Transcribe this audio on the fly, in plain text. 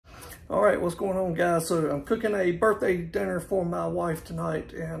All right, what's going on, guys? So I'm cooking a birthday dinner for my wife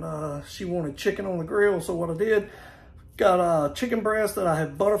tonight, and she wanted chicken on the grill. So what I did, got chicken breast that I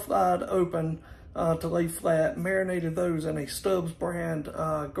have butterflied open to lay flat, marinated those in a Stubbs brand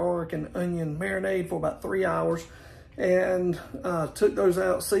garlic and onion marinade for about 3 hours, and took those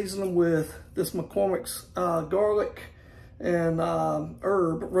out, seasoned them with this McCormick's garlic and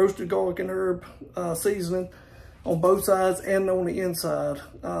roasted garlic and herb seasoning on both sides and on the inside.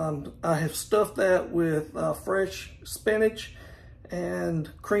 I have stuffed that with fresh spinach and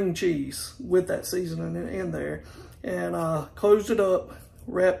cream cheese with that seasoning in there, and closed it up,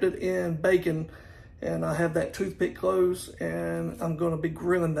 wrapped it in bacon, and I have that toothpick closed, and I'm going to be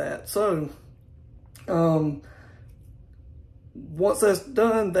grilling that. So once that's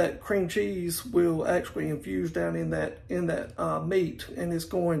done, that cream cheese will actually infuse down in that meat, and it's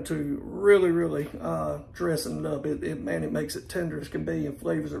going to really dressing it up. Man, it makes it tender as can be and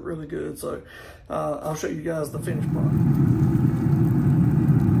flavors it really good. So I'll show you guys the finished product.